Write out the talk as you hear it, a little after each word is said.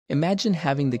Imagine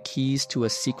having the keys to a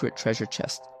secret treasure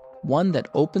chest, one that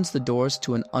opens the doors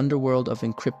to an underworld of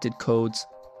encrypted codes,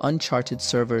 uncharted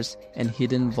servers, and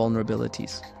hidden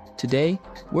vulnerabilities. Today,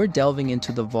 we're delving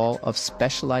into the vault of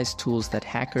specialized tools that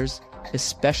hackers,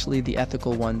 especially the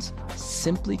ethical ones,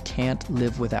 simply can't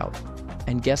live without.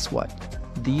 And guess what?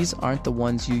 These aren't the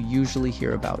ones you usually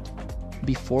hear about.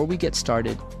 Before we get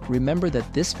started, remember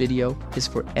that this video is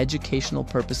for educational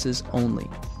purposes only.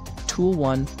 Tool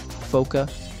 1,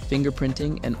 FOCA,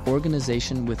 fingerprinting and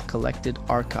organization with collected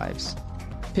archives.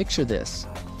 Picture this.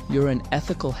 You're an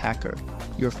ethical hacker.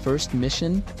 Your first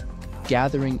mission?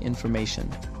 Gathering information.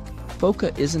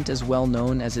 FOCA isn't as well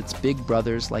known as its big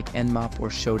brothers like Nmap or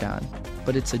Shodan,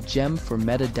 but it's a gem for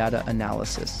metadata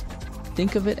analysis.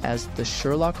 Think of it as the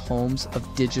Sherlock Holmes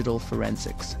of digital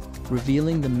forensics,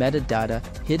 revealing the metadata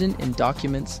hidden in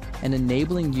documents and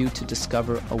enabling you to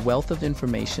discover a wealth of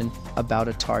information about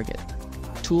a target.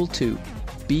 Tool 2,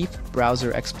 Beef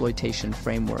Browser Exploitation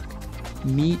Framework.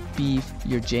 Meet Beef,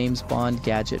 your James Bond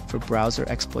gadget for browser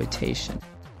exploitation.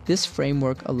 This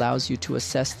framework allows you to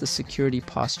assess the security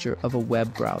posture of a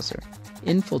web browser,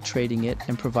 infiltrating it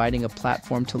and providing a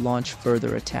platform to launch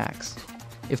further attacks.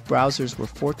 If browsers were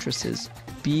fortresses,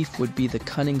 Beef would be the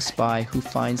cunning spy who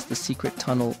finds the secret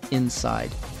tunnel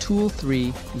inside. Tool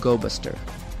 3, Gobuster.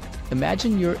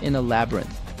 Imagine you're in a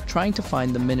labyrinth, trying to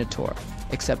find the Minotaur,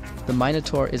 except the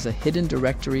Minotaur is a hidden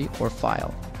directory or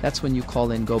file. That's when you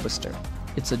call in Gobuster.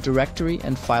 It's a directory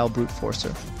and file brute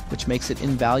forcer, which makes it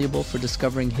invaluable for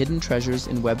discovering hidden treasures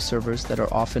in web servers that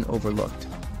are often overlooked.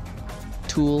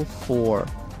 Tool 4,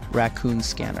 Raccoon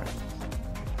Scanner.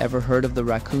 Ever heard of the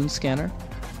Raccoon Scanner?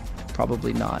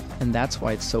 Probably not, and that's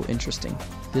why it's so interesting.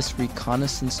 This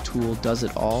reconnaissance tool does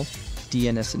it all: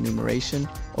 DNS enumeration,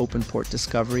 open port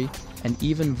discovery, and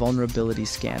even vulnerability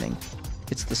scanning.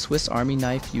 It's the Swiss Army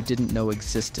knife you didn't know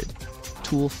existed.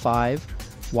 Tool 5,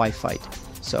 Wifite.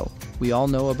 So, we all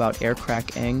know about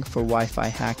aircrack-eng for Wi-Fi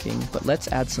hacking, but let's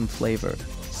add some flavor.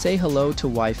 Say hello to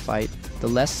Wifite, the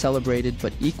less celebrated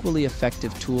but equally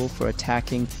effective tool for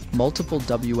attacking multiple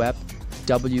WEP,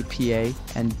 WPA,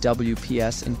 and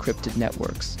WPS encrypted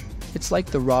networks. It's like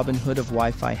the Robin Hood of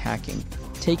Wi-Fi hacking,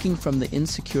 taking from the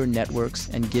insecure networks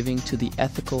and giving to the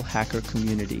ethical hacker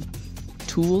community.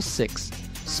 Tool 6,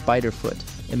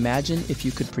 SpiderFoot. Imagine if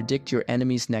you could predict your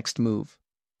enemy's next move.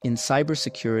 In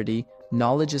cybersecurity,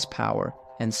 knowledge is power,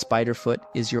 and SpiderFoot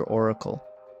is your oracle.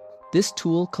 This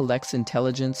tool collects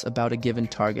intelligence about a given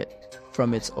target,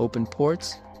 from its open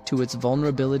ports to its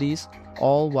vulnerabilities,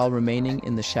 all while remaining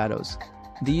in the shadows.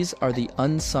 These are the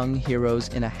unsung heroes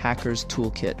in a hacker's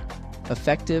toolkit.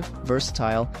 Effective,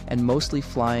 versatile, and mostly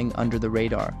flying under the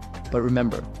radar. But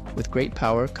remember, with great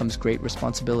power comes great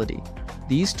responsibility.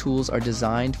 These tools are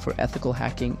designed for ethical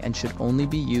hacking and should only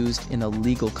be used in a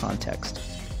legal context.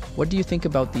 What do you think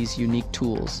about these unique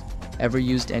tools? Ever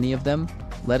used any of them?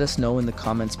 Let us know in the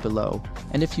comments below.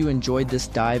 And if you enjoyed this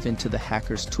dive into the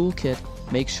hacker's toolkit,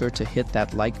 make sure to hit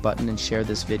that like button and share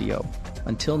this video.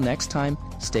 Until next time,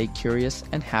 stay curious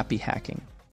and happy hacking.